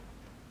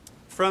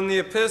From the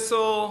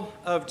Epistle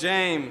of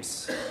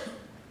James,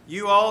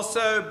 you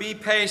also be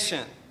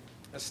patient,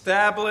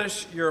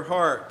 establish your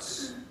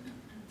hearts,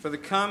 for the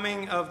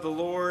coming of the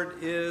Lord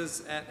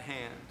is at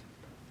hand.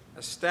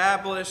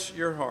 Establish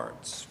your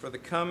hearts, for the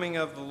coming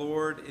of the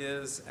Lord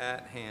is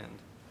at hand.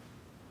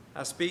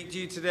 I speak to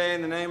you today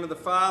in the name of the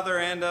Father,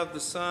 and of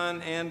the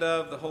Son, and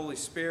of the Holy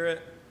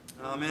Spirit.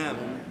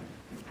 Amen.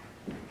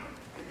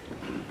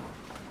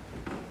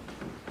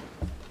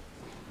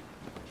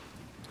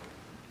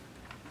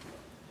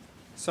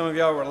 Some of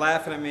y'all were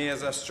laughing at me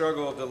as I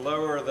struggled to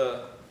lower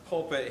the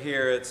pulpit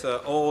here. It's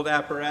an old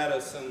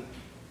apparatus, and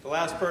the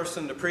last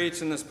person to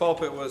preach in this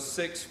pulpit was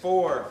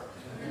 6'4",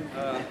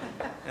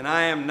 and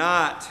I am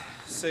not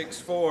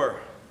 6'4".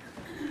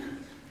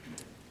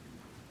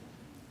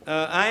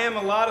 I am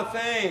a lot of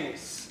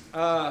things,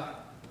 but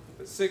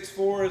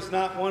 6'4" is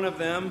not one of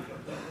them.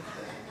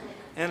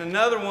 And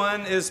another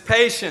one is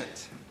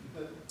patient.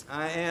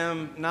 I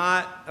am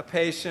not a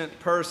patient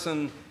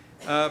person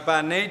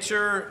by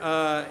nature.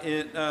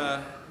 It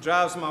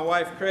drives my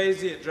wife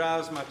crazy. It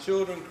drives my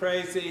children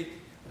crazy.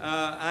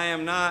 I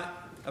am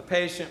not a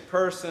patient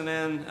person,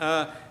 and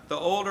the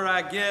older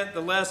I get,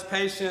 the less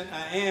patient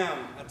I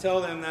am. I tell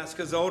them that's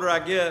because the older I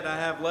get, I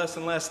have less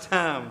and less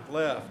time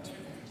left.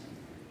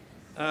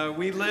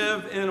 We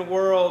live in a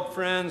world,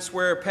 friends,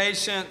 where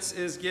patience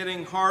is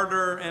getting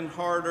harder and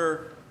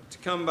harder to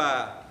come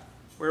by,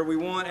 where we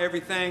want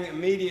everything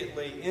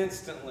immediately,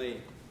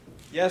 instantly.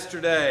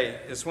 Yesterday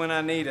is when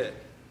I need it.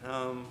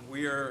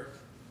 We are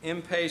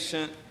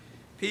impatient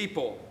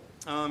people.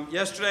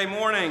 Yesterday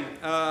morning,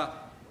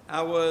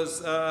 I was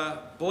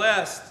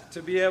blessed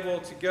to be able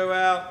to go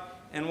out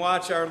and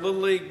watch our Little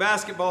League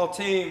basketball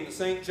team, the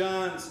St.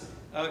 John's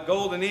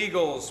Golden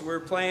Eagles. We're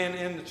playing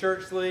in the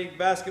Church League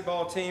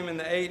basketball team in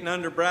the 8 and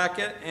under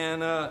bracket,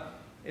 and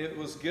it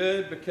was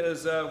good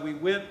because we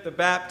whipped the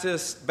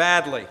Baptists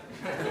badly.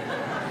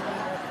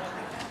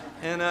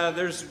 And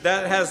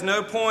that has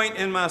no point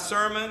in my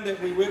sermon that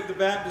we whipped the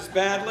Baptists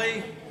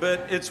badly,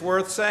 but it's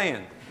worth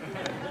saying.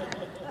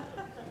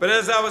 But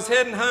as I was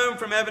heading home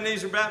from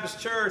Ebenezer Baptist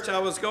Church, I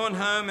was going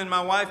home, and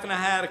my wife and I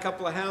had a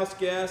couple of house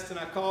guests, and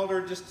I called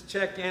her just to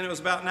check in. It was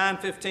about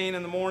 9:15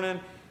 in the morning,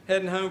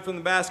 heading home from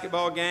the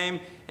basketball game,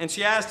 and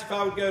she asked if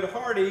I would go to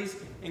Hardee's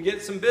and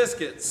get some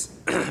biscuits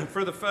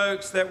for the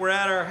folks that were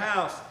at our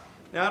house.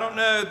 Now, I don't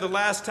know the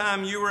last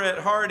time you were at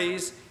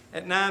Hardee's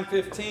at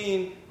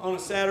 9:15 on a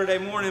Saturday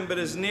morning, but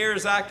as near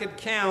as I could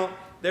count,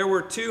 there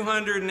were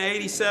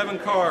 287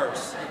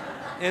 cars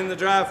in the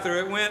drive-thru.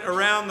 It went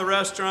around the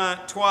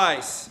restaurant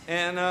twice,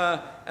 and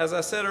as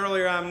I said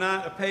earlier, I'm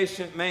not a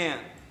patient man.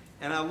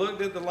 And I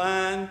looked at the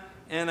line,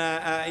 and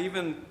I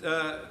even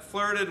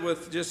flirted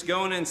with just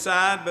going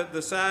inside, but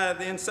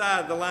the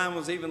inside, the line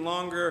was even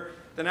longer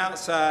than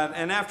outside.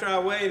 And after I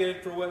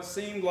waited for what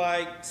seemed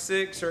like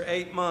 6 or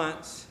 8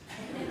 months,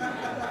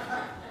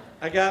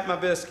 I got my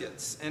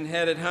biscuits and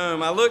headed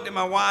home. I looked at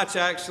my watch,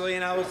 actually,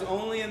 and I was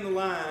only in the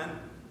line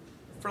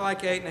for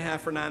like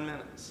 8.5 or 9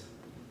 minutes.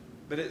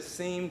 But it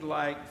seemed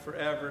like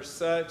forever.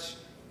 Such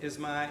is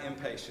my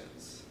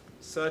impatience.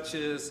 Such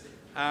is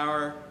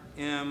our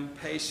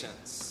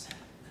impatience.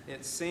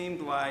 It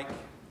seemed like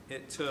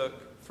it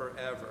took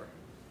forever.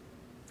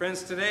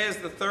 Friends, today is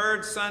the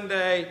third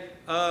Sunday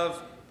of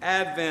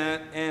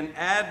Advent, and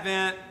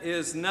Advent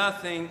is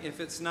nothing if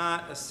it's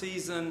not a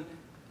season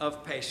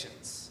of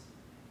patience.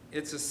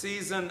 It's a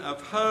season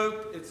of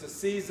hope, it's a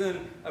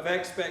season of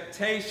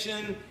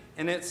expectation,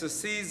 and it's a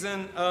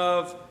season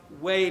of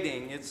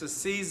waiting. It's a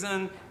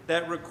season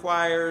that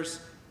requires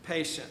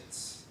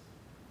patience.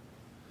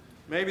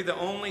 Maybe the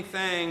only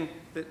thing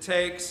that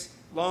takes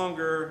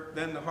longer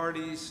than the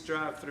Hardee's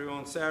drive-thru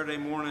on Saturday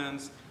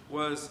mornings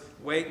was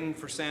waiting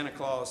for Santa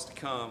Claus to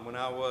come when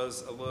I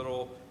was a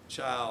little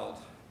child.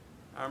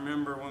 I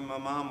remember when my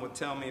mom would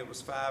tell me it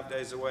was 5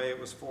 days away, it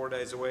was 4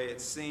 days away.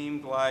 It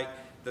seemed like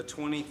the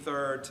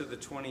 23rd to the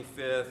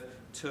 25th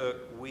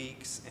took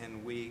weeks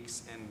and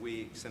weeks and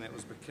weeks, and it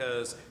was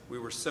because we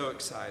were so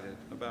excited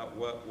about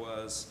what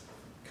was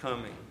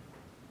coming.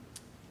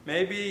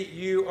 Maybe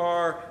you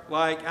are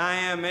like I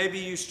am. Maybe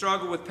you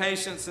struggle with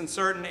patience in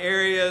certain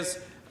areas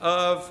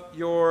of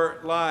your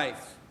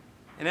life.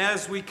 And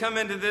as we come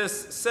into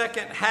this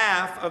second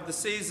half of the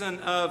season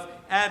of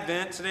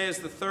Advent, today is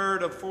the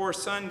third of 4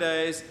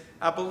 Sundays,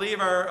 I believe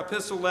our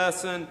epistle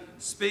lesson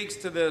speaks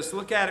to this.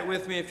 Look at it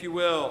with me, if you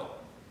will.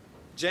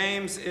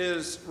 James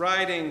is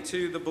writing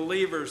to the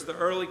believers, the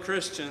early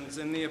Christians,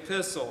 in the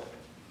epistle.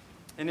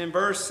 And in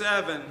verse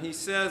 7, he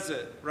says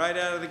it right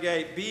out of the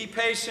gate. Be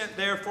patient,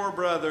 therefore,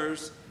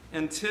 brothers,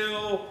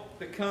 until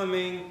the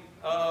coming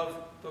of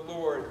the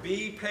Lord.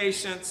 Be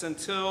patient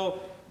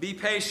until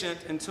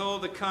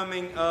the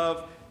coming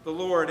of the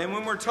Lord. And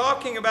when we're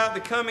talking about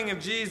the coming of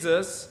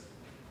Jesus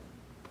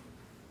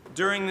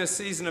during this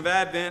season of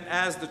Advent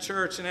as the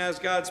church and as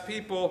God's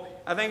people,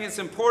 I think it's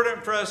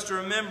important for us to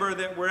remember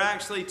that we're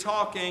actually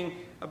talking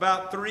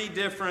about 3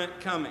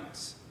 different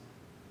comings.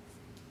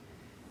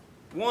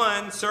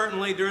 One,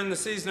 certainly during the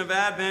season of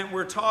Advent,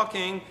 we're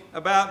talking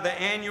about the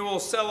annual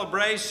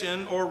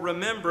celebration or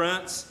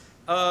remembrance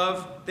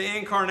of the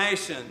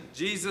incarnation.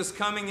 Jesus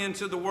coming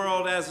into the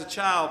world as a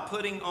child,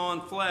 putting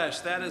on flesh.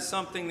 That is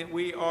something that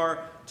we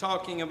are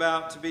talking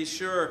about, to be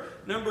sure.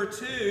 Number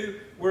two,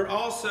 we're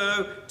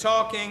also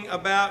talking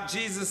about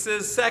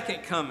Jesus'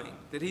 second coming,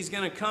 that he's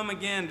going to come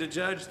again to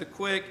judge the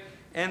quick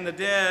and the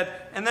dead.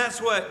 And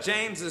that's what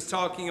James is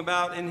talking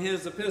about in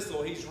his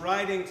epistle. He's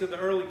writing to the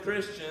early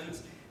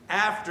Christians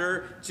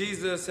after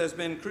Jesus has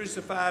been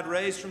crucified,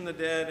 raised from the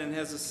dead, and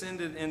has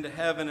ascended into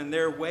heaven, and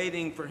they're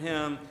waiting for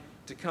him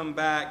to come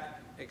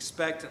back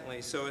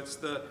expectantly. So it's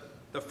the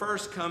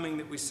first coming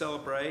that we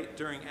celebrate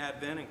during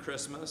Advent and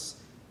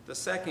Christmas, the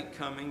second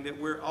coming that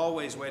we're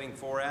always waiting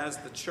for as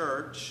the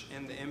church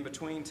in the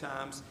in-between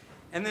times,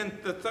 and then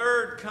the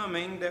third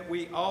coming that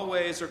we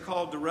always are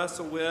called to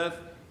wrestle with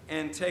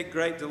and take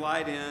great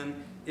delight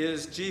in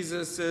is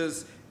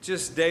Jesus's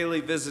just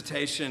daily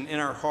visitation in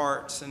our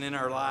hearts and in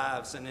our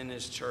lives and in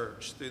his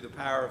church through the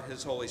power of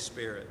his Holy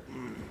Spirit.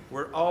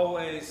 We're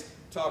always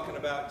talking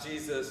about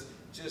Jesus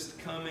just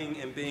coming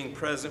and being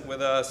present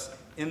with us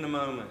in the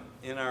moment,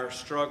 in our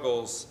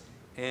struggles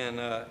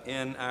and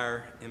in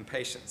our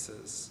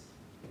impatiences.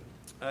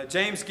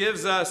 James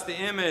gives us the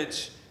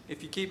image,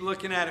 if you keep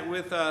looking at it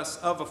with us,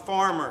 of a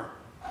farmer.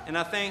 And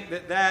I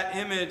think that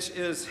image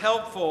is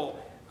helpful.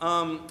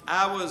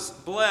 I was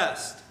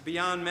blessed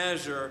beyond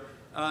measure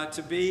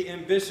to be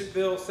in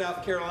Bishopville,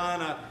 South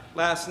Carolina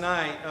last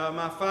night.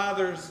 My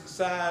father's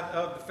side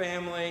of the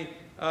family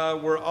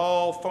were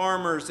all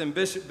farmers in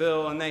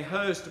Bishopville, and they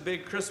host a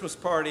big Christmas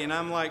party, and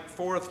I'm like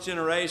fourth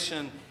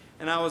generation,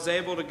 and I was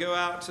able to go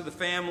out to the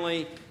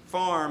family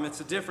farm.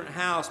 It's a different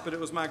house, but it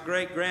was my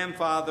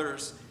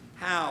great-grandfather's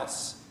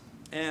house.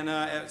 And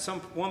at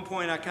one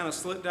point, I kind of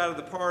slipped out of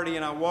the party,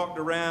 and I walked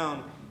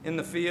around in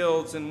the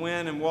fields and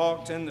went and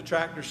walked in the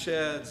tractor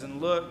sheds and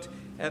looked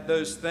at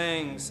those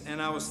things,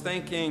 and I was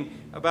thinking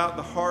about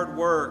the hard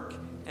work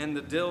and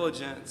the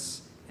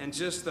diligence and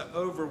just the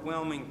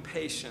overwhelming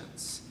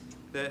patience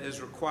that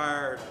is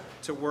required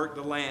to work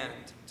the land,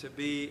 to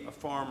be a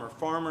farmer.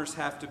 Farmers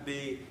have to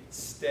be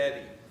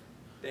steady.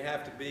 They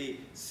have to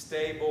be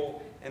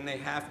stable, and they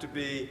have to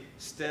be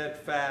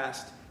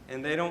steadfast,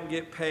 and they don't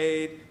get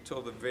paid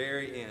till the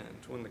very end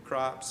when the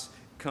crops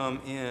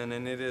come in,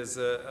 and it is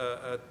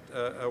a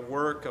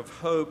work of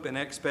hope and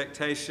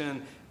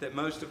expectation that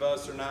most of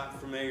us are not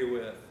familiar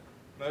with.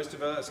 Most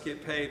of us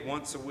get paid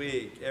once a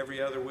week,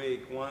 every other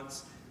week,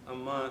 once a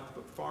month,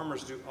 but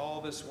farmers do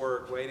all this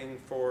work waiting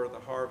for the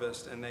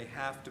harvest, and they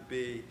have to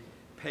be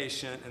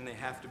patient, and they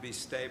have to be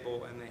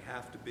stable, and they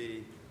have to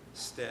be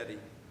steady.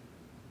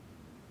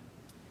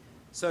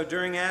 So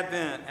during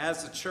Advent,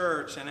 as a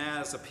church and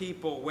as a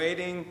people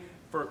waiting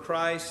for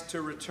Christ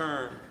to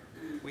return,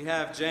 we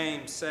have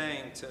James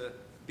saying to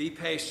be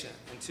patient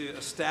and to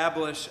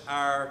establish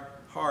our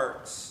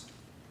hearts.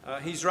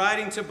 He's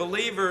writing to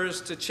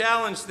believers to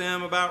challenge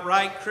them about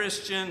right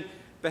Christian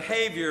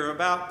behavior,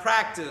 about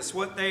practice,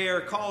 what they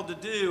are called to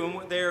do and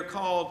what they are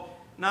called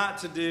not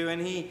to do.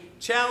 And he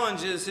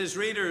challenges his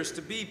readers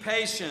to be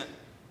patient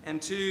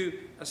and to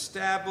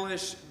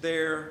establish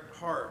their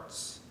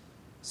hearts.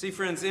 See,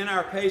 friends, in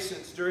our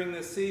patience during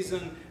this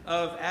season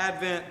of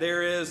Advent,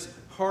 there is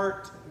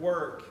heart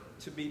work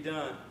to be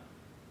done.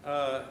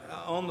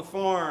 On the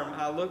farm,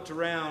 I looked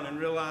around and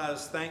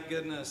realized, thank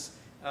goodness,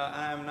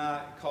 I am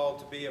not called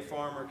to be a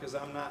farmer because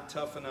I'm not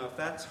tough enough.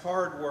 That's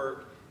hard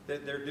work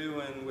that they're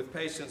doing with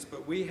patience,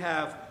 but we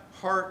have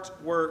heart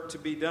work to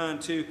be done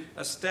to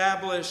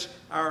establish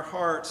our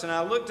hearts. And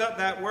I looked up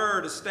that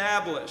word,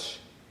 establish,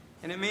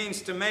 and it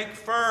means to make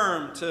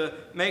firm, to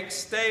make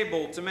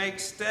stable, to make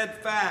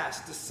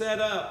steadfast, to set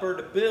up or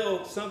to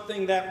build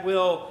something that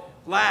will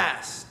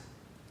last.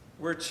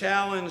 We're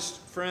challenged,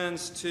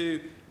 friends,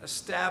 to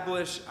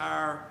establish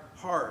our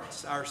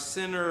hearts, our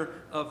center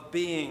of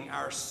being,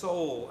 our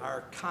soul,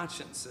 our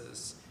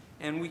consciences.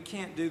 And we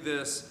can't do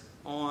this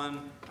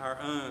on our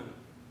own.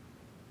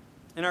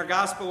 In our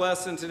gospel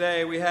lesson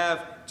today, we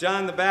have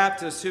John the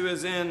Baptist, who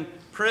is in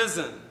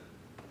prison,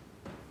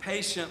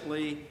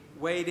 patiently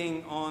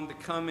waiting on the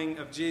coming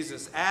of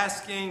Jesus,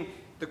 asking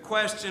the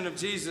question of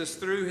Jesus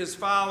through his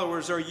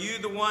followers, are you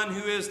the one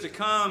who is to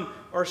come,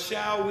 or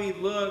shall we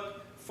look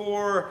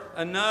for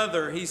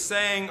another? He's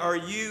saying, are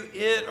you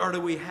it, or do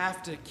we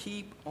have to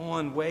keep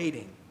on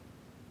waiting?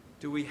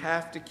 Do we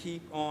have to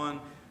keep on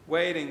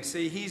waiting?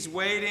 See, he's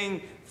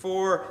waiting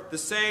for the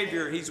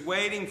Savior. He's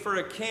waiting for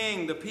a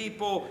king. The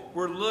people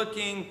were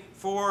looking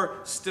for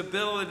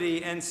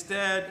stability and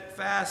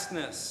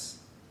steadfastness.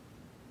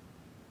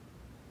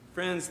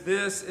 Friends,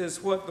 this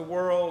is what the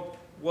world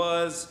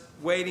was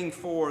waiting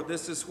for.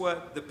 This is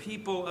what the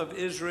people of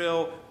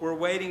Israel were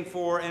waiting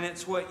for, and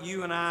it's what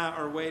you and I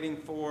are waiting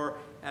for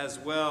as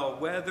well.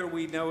 Whether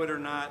we know it or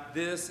not,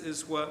 this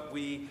is what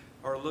we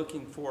are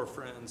looking for,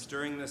 friends,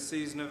 during this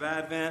season of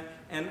Advent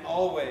and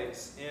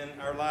always in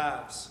our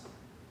lives.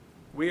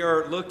 We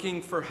are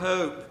looking for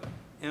hope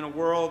in a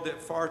world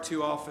that far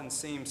too often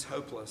seems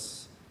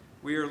hopeless.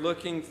 We are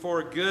looking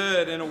for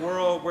good in a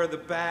world where the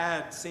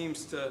bad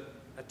seems to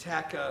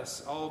attack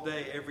us all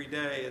day, every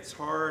day. It's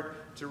hard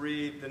to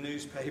read the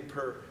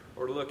newspaper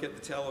or look at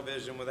the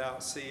television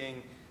without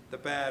seeing the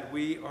bad.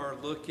 We are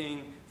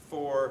looking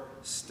for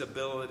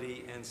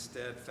stability and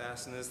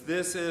steadfastness.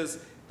 This is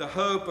the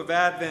hope of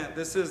Advent.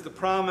 This is the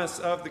promise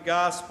of the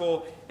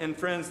gospel. And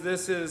friends,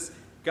 this is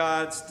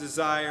God's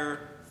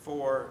desire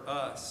for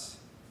us.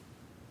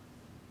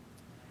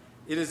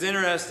 It is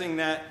interesting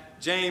that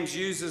James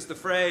uses the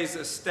phrase,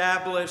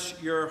 establish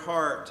your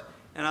heart.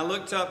 And I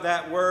looked up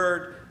that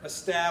word,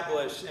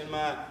 establish, in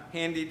my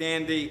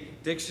handy-dandy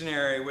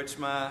dictionary, which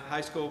my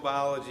high school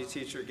biology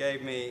teacher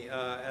gave me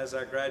as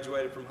I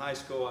graduated from high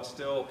school. I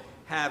still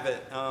have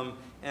it.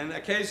 And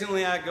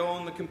occasionally I go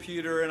on the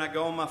computer and I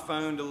go on my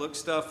phone to look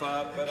stuff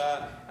up, but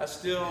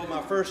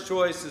my first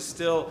choice is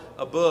still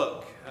a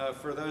book.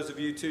 For those of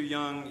you too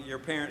young, your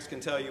parents can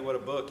tell you what a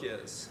book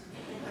is.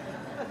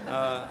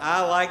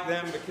 I like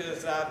them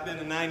because I've been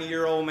a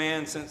 90-year-old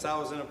man since I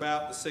was in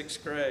about the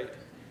 6th grade.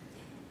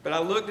 But I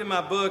looked in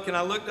my book and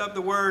I looked up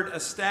the word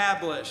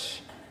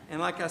establish. And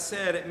like I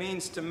said, it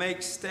means to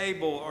make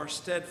stable or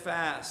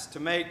steadfast, to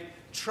make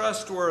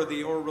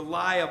trustworthy or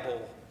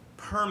reliable,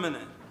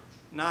 permanent,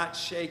 not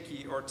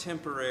shaky or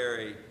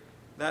temporary.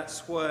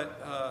 That's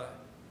what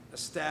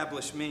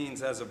establish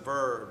means as a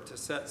verb, to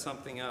set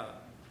something up.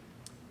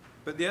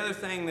 But the other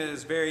thing that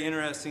is very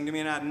interesting to me,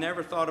 and I'd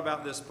never thought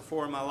about this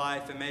before in my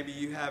life, and maybe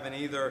you haven't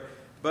either,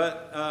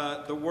 but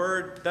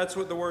that's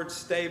what the word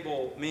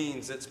stable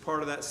means. It's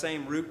part of that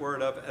same root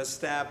word of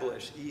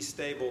establish,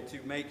 stable,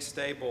 to make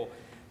stable.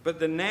 But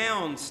the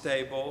noun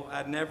stable,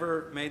 I'd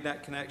never made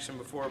that connection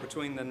before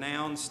between the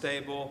noun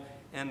stable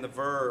and the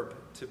verb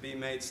to be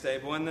made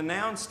stable. And the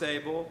noun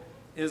stable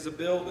is a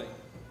building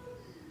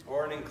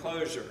or an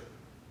enclosure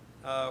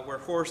where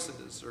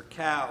horses or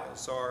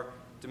cows or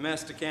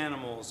domestic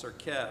animals are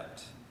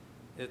kept.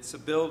 It's a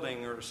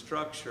building or a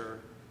structure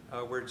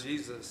where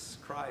Jesus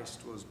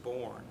Christ was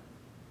born.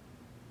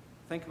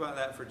 Think about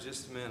that for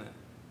just a minute.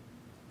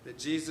 That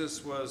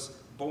Jesus was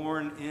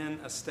born in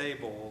a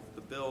stable,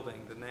 the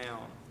building, the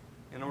noun,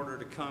 in order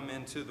to come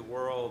into the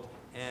world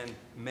and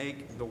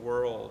make the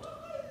world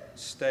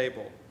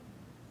stable.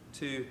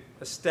 To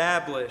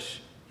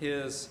establish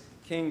his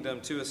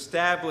kingdom, to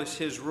establish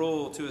his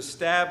rule, to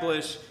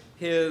establish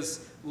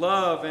his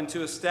love, and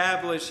to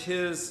establish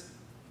his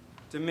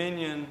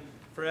dominion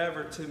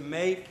forever, to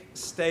make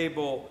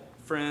stable,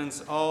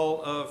 friends,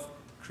 all of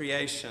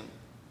creation.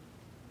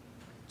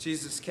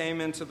 Jesus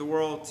came into the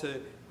world to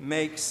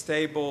make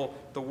stable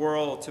the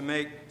world, to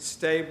make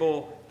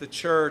stable the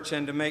church,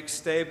 and to make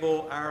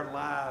stable our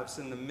lives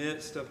in the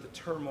midst of the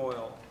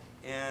turmoil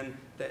and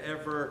the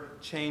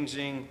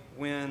ever-changing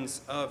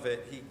winds of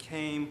it. He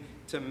came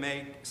to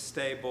make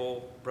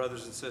stable,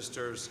 brothers and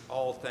sisters,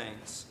 all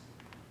things.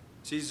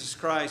 Jesus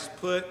Christ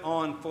put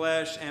on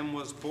flesh and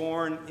was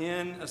born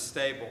in a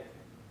stable,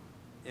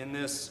 in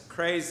this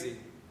crazy,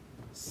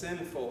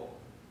 sinful,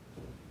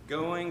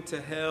 going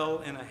to hell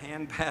in a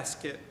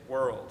handbasket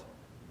world.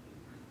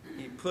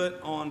 He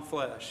put on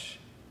flesh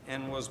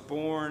and was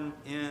born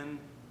in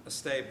a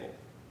stable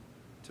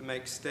to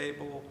make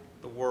stable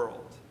the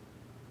world,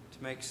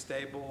 to make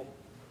stable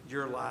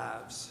your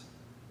lives,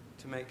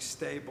 to make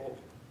stable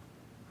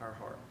our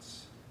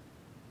hearts.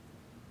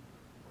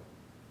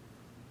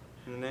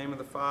 In the name of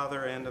the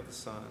Father, and of the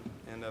Son,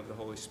 and of the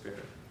Holy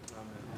Spirit. Amen.